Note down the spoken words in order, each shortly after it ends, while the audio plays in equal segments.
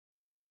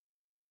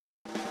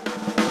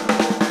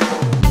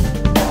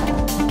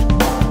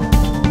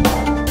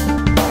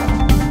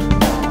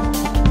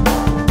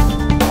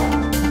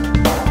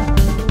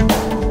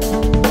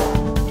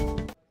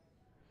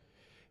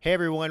Hey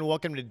everyone,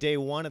 welcome to day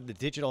one of the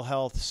Digital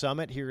Health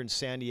Summit here in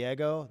San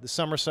Diego. The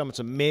Summer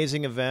Summit's an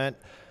amazing event.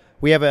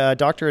 We have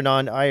Dr.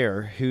 Anand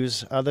Iyer,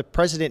 who's the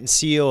president and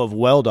CEO of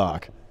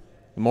WellDoc. Good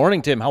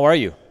morning, Tim. How are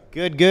you?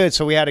 Good, good.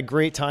 So we had a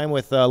great time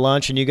with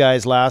lunch and you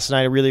guys last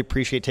night. I really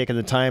appreciate taking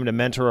the time to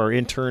mentor our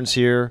interns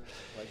here.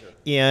 Pleasure.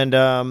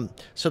 And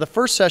so the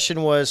first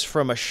session was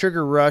from a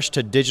sugar rush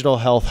to digital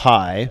health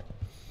high.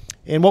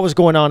 And what was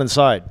going on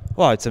inside?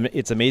 Well,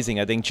 it's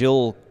amazing. I think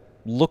Jill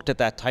looked at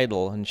that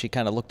title and she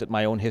kind of looked at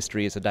my own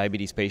history as a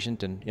diabetes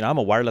patient. And I'm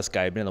a wireless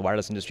guy. I've been in the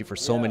wireless industry for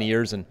so many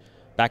years. And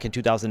back in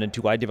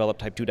 2002, I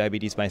developed type 2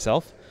 diabetes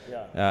myself.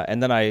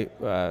 And then I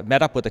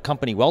met up with a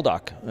company,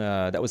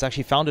 WellDoc, that was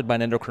actually founded by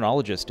an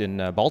endocrinologist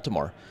in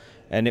Baltimore.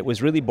 And it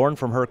was really born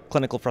from her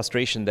clinical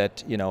frustration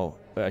that,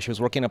 she was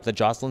working up at the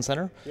Joslin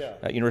Center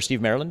at University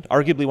of Maryland,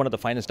 arguably one of the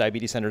finest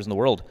diabetes centers in the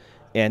world.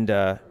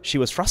 And she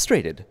was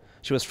frustrated.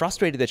 She was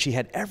frustrated that she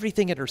had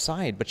everything at her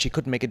side, but she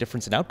couldn't make a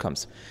difference in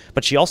outcomes.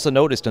 But she also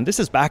noticed, and this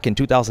is back in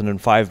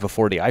 2005,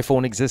 before the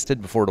iPhone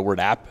existed, before the word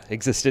app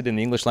existed in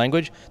the English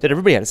language, that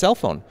everybody had a cell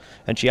phone.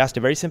 And she asked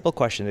a very simple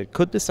question, that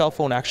could the cell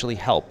phone actually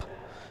help?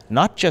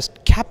 Not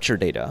just capture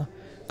data,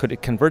 could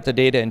it convert the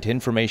data into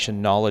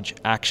information, knowledge,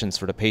 actions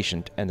for the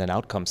patient, and then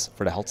outcomes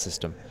for the health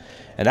system?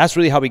 And that's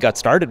really how we got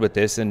started with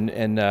this.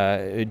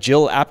 And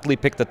Jill aptly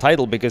picked the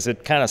title because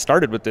it kind of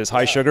started with this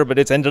high sugar, but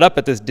it's ended up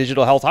at this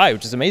digital health high,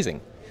 which is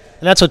amazing.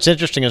 And that's what's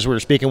interesting is we were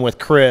speaking with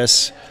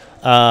Chris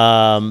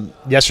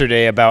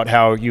yesterday about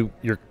how your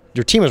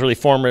team was really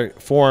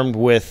formed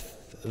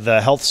with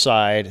the health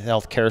side,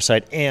 healthcare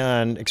side,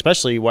 and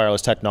especially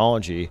wireless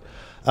technology.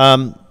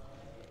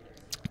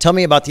 Tell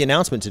me about the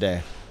announcement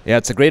today. Yeah,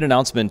 it's a great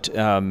announcement.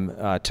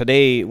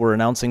 Today we're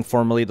announcing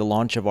formally the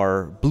launch of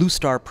our Blue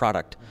Star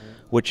product,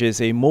 which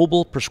is a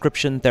mobile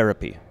prescription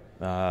therapy,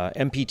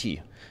 MPT.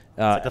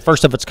 Like the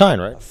first of its kind,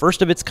 right?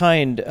 First of its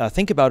kind.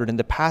 Think about it. In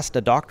the past,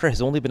 a doctor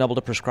has only been able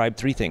to prescribe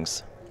three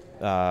things: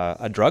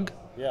 a drug,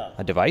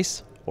 a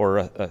device, or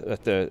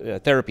a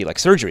therapy like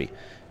surgery.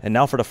 And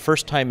now, for the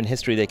first time in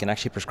history, they can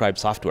actually prescribe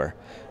software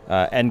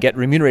and get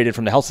remunerated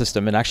from the health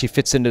system, and actually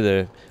fits into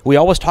the. We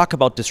always talk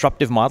about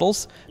disruptive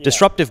models.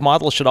 Disruptive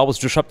models should always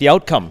disrupt the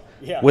outcome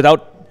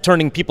without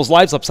turning people's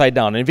lives upside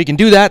down. And if you can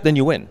do that, then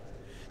you win.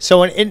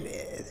 So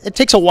it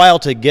takes a while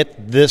to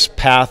get this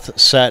path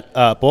set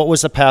up. What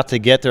was the path to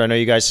get there? I know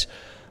you guys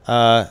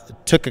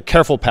took a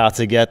careful path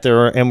to get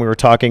there, and we were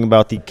talking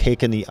about the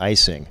cake and the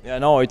icing. Yeah,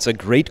 no, it's a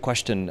great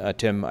question,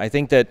 Tim. I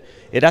think that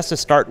it has to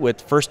start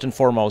with, first and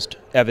foremost,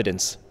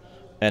 evidence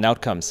and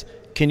outcomes.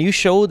 Can you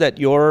show that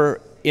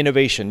your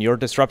innovation, your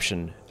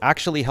disruption,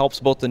 actually helps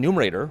both the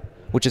numerator,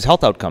 which is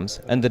health outcomes,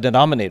 and the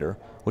denominator,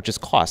 which is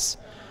costs?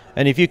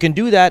 And if you can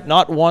do that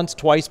not once,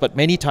 twice, but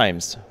many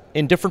times,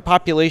 in different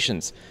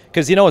populations.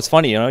 Because it's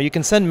funny, you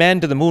can send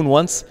man to the moon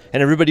once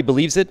and everybody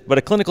believes it, but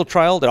a clinical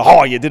trial,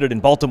 you did it in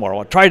Baltimore,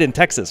 or try it in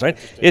Texas, right?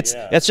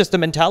 That's just a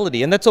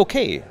mentality, and that's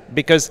okay,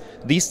 because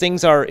these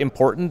things are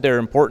important. They're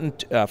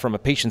important from a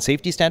patient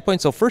safety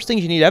standpoint. So first thing,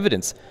 you need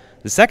evidence.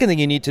 The second thing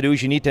you need to do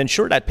is you need to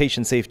ensure that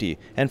patient safety.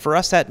 And for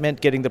us, that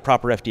meant getting the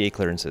proper FDA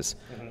clearances.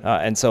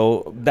 And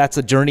so that's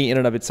a journey in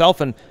and of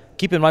itself. And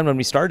keep in mind, when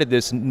we started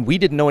this, we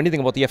didn't know anything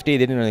about the FDA, they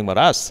didn't know anything about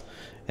us.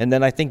 And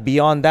then I think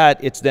beyond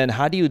that, it's then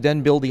how do you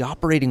then build the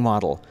operating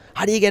model?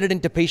 How do you get it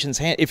into patients'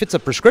 hands? If it's a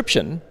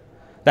prescription,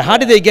 then how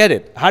do they get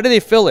it? How do they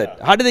fill it?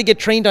 How do they get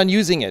trained on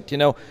using it?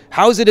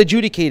 How is it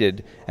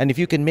adjudicated? And if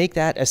you can make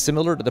that as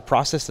similar to the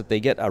process that they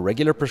get a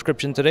regular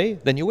prescription today,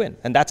 then you win.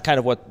 And that's kind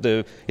of what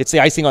it's the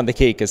icing on the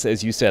cake,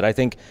 as you said. I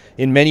think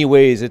in many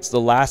ways, it's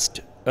the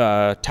last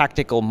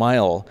tactical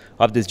mile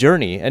of this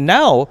journey. And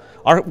now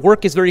our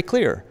work is very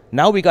clear.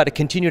 Now we got to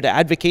continue to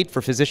advocate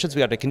for physicians, we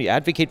got to continue to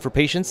advocate for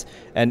patients,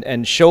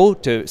 and show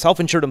to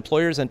self-insured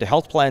employers and to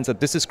health plans that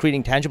this is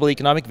creating tangible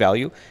economic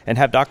value, and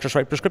have doctors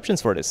write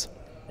prescriptions for this.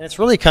 And it's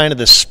really kind of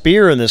the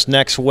spear in this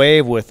next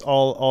wave with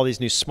all these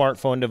new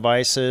smartphone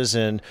devices,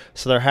 and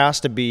so there has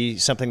to be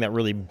something that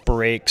really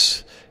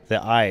breaks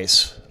the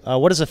ice.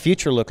 What does the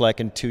future look like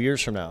in 2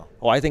 years from now?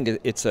 Well, I think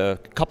it's a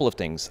couple of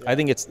things. I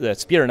think the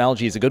spear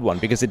analogy is a good one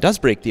because it does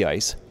break the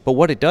ice. But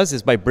what it does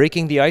is by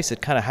breaking the ice,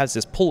 it kind of has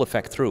this pull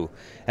effect through.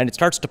 And it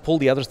starts to pull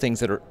the other things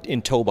that are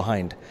in tow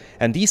behind.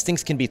 And these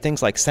things can be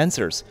things like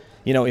sensors.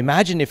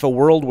 Imagine if a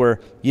world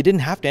where you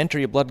didn't have to enter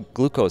your blood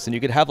glucose and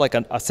you could have like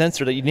a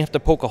sensor that you didn't have to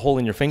poke a hole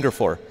in your finger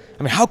for.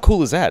 I mean, how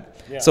cool is that?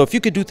 So if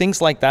you could do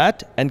things like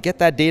that and get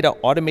that data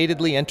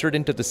automatically entered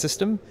into the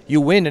system,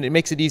 you win, and it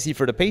makes it easy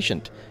for the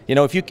patient.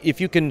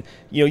 If you can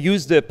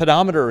use the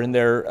pedometer in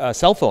their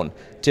cell phone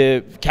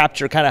to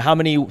capture kind of how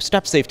many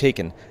steps they've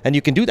taken, and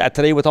you can do that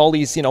today with all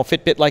these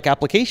Fitbit-like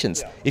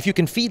applications. If you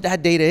can feed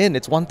that data in,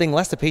 it's one thing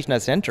less the patient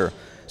has to enter.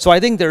 So I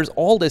think there's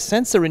all this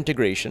sensor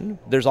integration.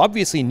 There's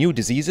obviously new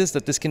diseases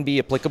that this can be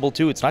applicable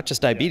to. It's not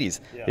just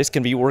diabetes. This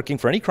can be working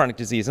for any chronic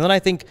disease. And then I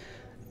think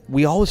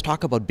we always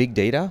talk about big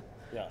data.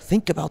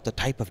 Think about the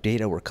type of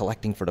data we're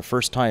collecting for the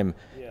first time.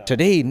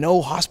 Today,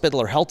 no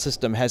hospital or health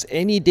system has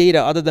any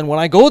data other than when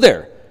I go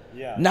there.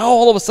 Yeah. Now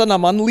all of a sudden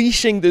I'm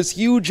unleashing this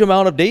huge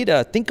amount of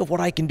data. Think of what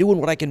I can do and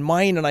what I can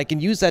mine, and I can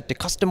use that to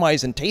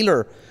customize and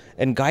tailor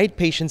and guide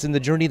patients in the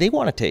journey they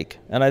want to take.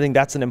 And I think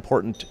that's an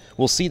important,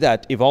 we'll see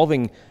that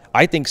evolving,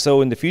 I think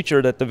so in the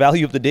future, that the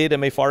value of the data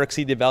may far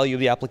exceed the value of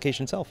the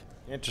application itself.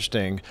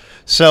 Interesting.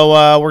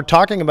 So we're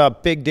talking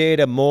about big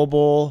data,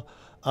 mobile.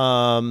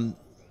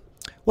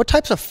 What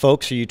types of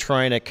folks are you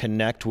trying to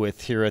connect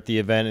with here at the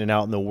event and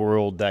out in the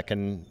world that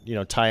can,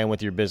 tie in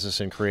with your business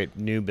and create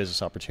new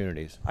business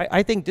opportunities?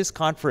 I think this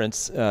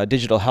conference,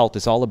 Digital Health,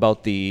 is all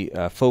about the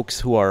folks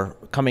who are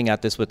coming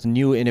at this with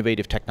new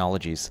innovative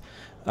technologies.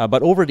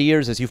 But over the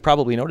years, as you've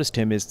probably noticed,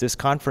 Tim, is this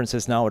conference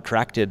has now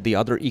attracted the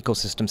other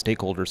ecosystem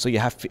stakeholders. So you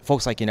have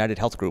folks like United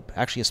Health Group,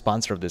 actually a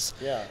sponsor of this.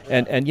 Yeah.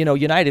 And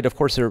United, of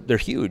course, they're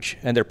huge,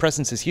 and their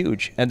presence is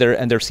huge, and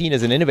they're seen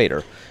as an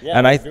innovator. Yeah,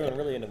 and they're doing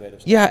really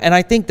innovative stuff. Yeah, and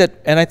I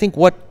think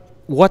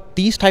what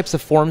these types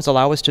of forums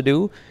allow us to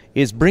do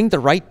is bring the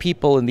right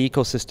people in the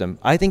ecosystem.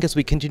 I think as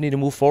we continue to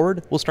move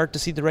forward, we'll start to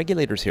see the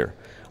regulators here.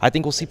 I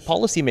think we'll see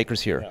policymakers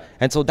here. Yeah.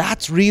 And so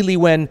that's really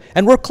when,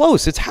 and we're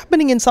close, it's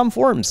happening in some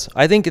forms.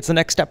 I think it's the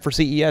next step for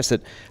CES,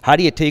 that how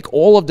do you take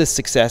all of this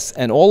success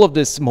and all of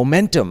this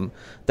momentum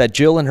that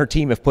Jill and her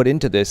team have put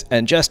into this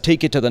and just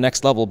take it to the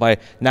next level by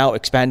now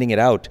expanding it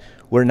out,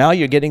 where now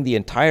you're getting the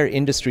entire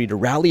industry to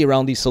rally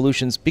around these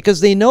solutions because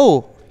they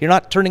know you're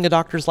not turning a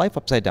doctor's life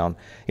upside down.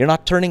 You're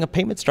not turning a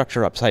payment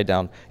structure upside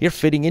down. You're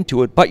fitting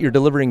into it, but you're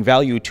delivering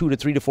value 2 to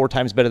 3 to 4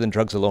 times better than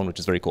drugs alone, which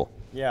is very cool.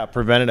 Yeah,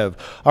 preventative.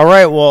 All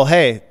right, well,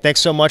 hey,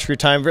 thanks so much for your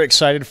time. Very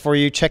excited for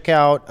you. Check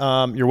out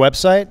your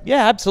website.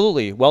 Yeah,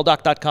 absolutely.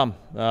 WellDoc.com,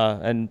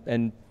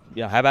 and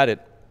yeah, have at it.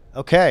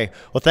 Okay,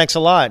 well, thanks a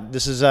lot.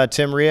 This is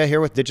Tim Reha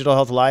here with Digital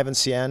Health Live in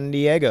San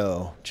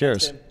Diego.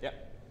 Cheers. Thanks, Tim. Yeah.